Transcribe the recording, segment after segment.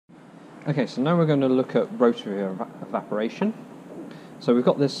Okay, so now we're going to look at rotary evaporation. So we've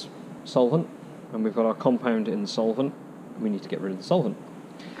got this solvent, and we've got our compound in the solvent. We need to get rid of the solvent.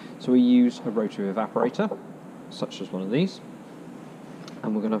 So we use a rotary evaporator, such as one of these,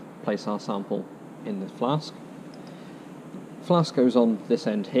 and we're going to place our sample in the flask. The flask goes on this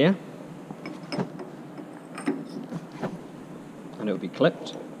end here, and it will be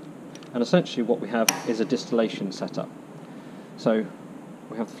clipped. And essentially what we have is a distillation setup. So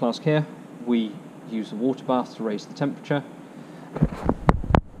we have the flask here, we use a water bath to raise the temperature,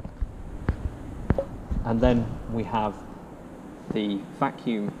 and then we have the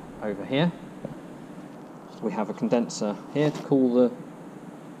vacuum over here. We have a condenser here to cool the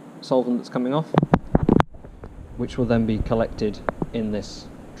solvent that's coming off, which will then be collected in this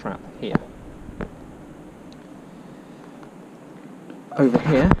trap here. Over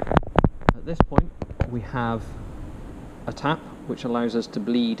here, at this point, we have a tap which allows us to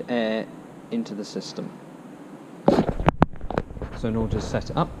bleed air into the system. So in order to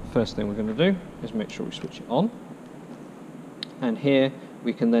set it up, first thing we're going to do is make sure we switch it on. And here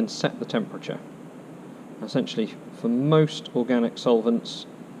we can then set the temperature. Essentially, for most organic solvents,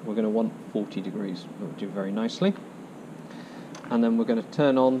 we're going to want 40 degrees. That will do very nicely. And then we're going to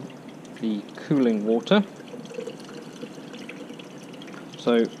turn on the cooling water.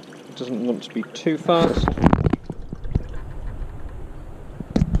 So it doesn't want to be too fast.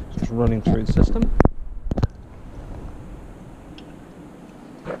 Just running through the system.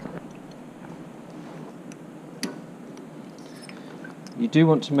 You do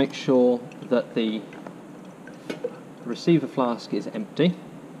want to make sure that the receiver flask is empty.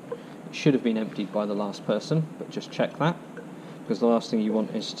 It should have been emptied by the last person, but just check that, because the last thing you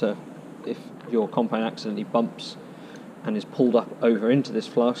want is to, if your compound accidentally bumps and is pulled up over into this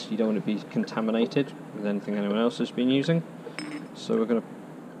flask, you don't want to be contaminated with anything anyone else has been using. So we're going to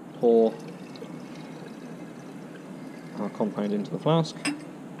pour our compound into the flask,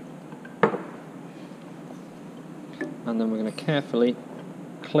 and then we're going to carefully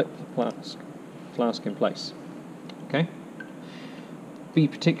clip the flask in place. Okay? Be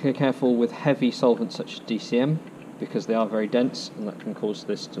particularly careful with heavy solvents such as DCM, because they are very dense and that can cause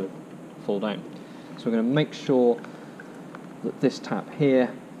this to fall down. So we're going to make sure that this tap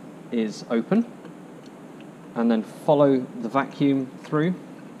here is open, and then follow the vacuum through,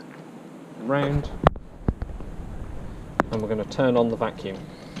 around, and we're going to turn on the vacuum.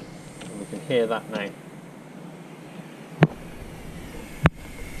 And we can hear that now.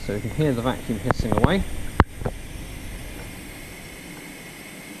 So you can hear the vacuum hissing away.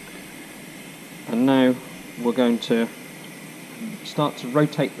 And now we're going to start to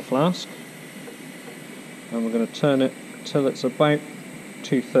rotate the flask, and we're going to turn it till it's about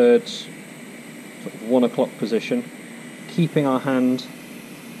 2/3, sort of 1 o'clock position, keeping our hand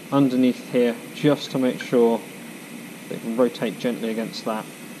underneath here just to make sure that it can rotate gently against that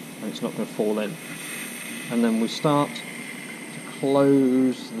and it's not going to fall in. And then we start to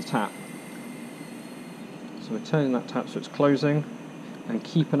close the tap. So we're turning that tap so it's closing, and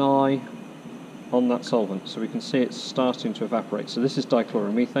keep an eye on that solvent so we can see it's starting to evaporate. So this is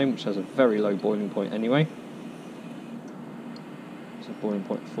dichloromethane, which has a very low boiling point anyway. It's a boiling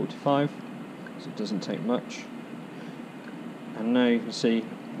point of 45, so it doesn't take much. And now you can see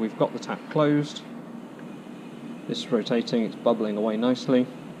we've got the tap closed. This is rotating, it's bubbling away nicely,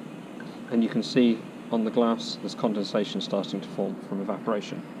 and you can see on the glass there's condensation starting to form from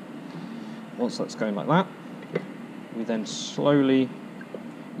evaporation. Once that's going like that, we then slowly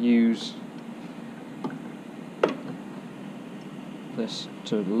use this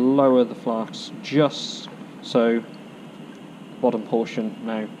to lower the flask just so the bottom portion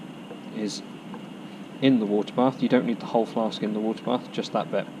now is in the water bath. You don't need the whole flask in the water bath, just that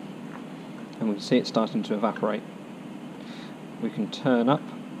bit. And we can see it starting to evaporate. We can turn up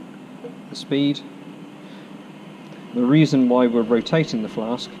the speed. The reason why we're rotating the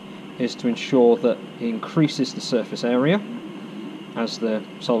flask is to ensure that it increases the surface area as the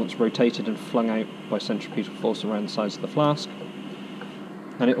solvent's rotated and flung out by centripetal force around the sides of the flask.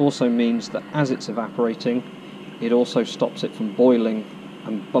 And it also means that as it's evaporating, it also stops it from boiling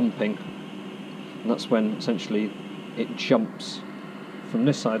and bumping. And that's when essentially it jumps from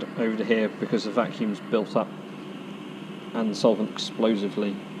this side over to here, because the vacuum's built up and the solvent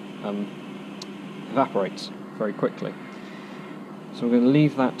explosively evaporates very quickly. So we're going to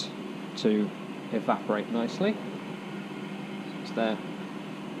leave that to evaporate nicely. It's there,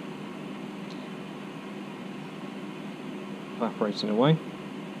 evaporating away.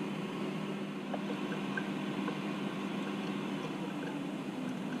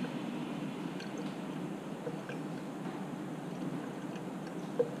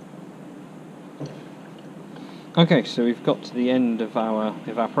 Okay, so we've got to the end of our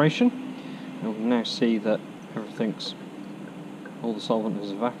evaporation, and we can now see that all the solvent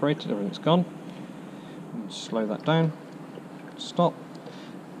has evaporated, everything's gone. Slow that down, stop,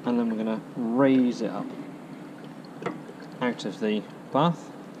 and then we're going to raise it up out of the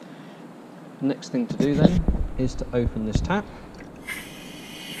bath. Next thing to do then is to open this tap,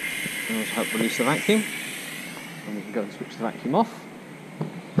 and to help release the vacuum, and we can go and switch the vacuum off.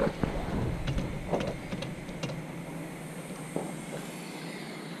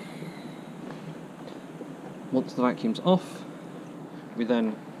 Once the vacuum's off, we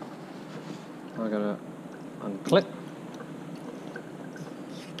then are going to unclip,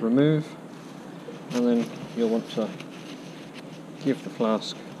 remove, and then you'll want to give the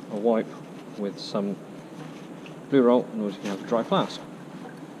flask a wipe with some blue roll in order to have a dry flask.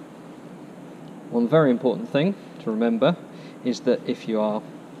 One very important thing to remember is that if you are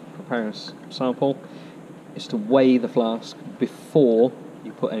preparing a sample, is to weigh the flask before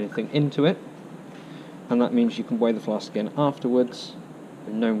you put anything into it, and that means you can weigh the flask again afterwards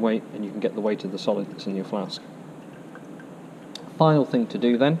with known weight, and you can get the weight of the solid that's in your flask. Final thing to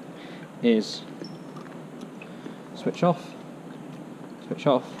do then is switch off,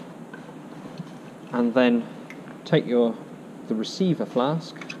 and then take the receiver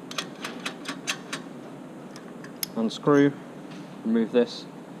flask, unscrew, remove this,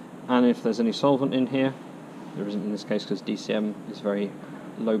 and if there's any solvent in here, there isn't in this case because DCM is very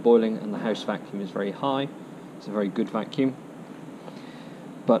low boiling and the house vacuum is very high. It's a very good vacuum,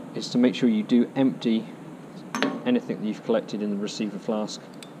 but it's to make sure you do empty anything that you've collected in the receiver flask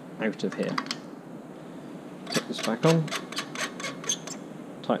out of here. Put this back on,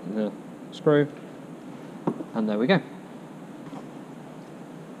 tighten the screw, and there we go.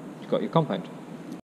 You've got your compound.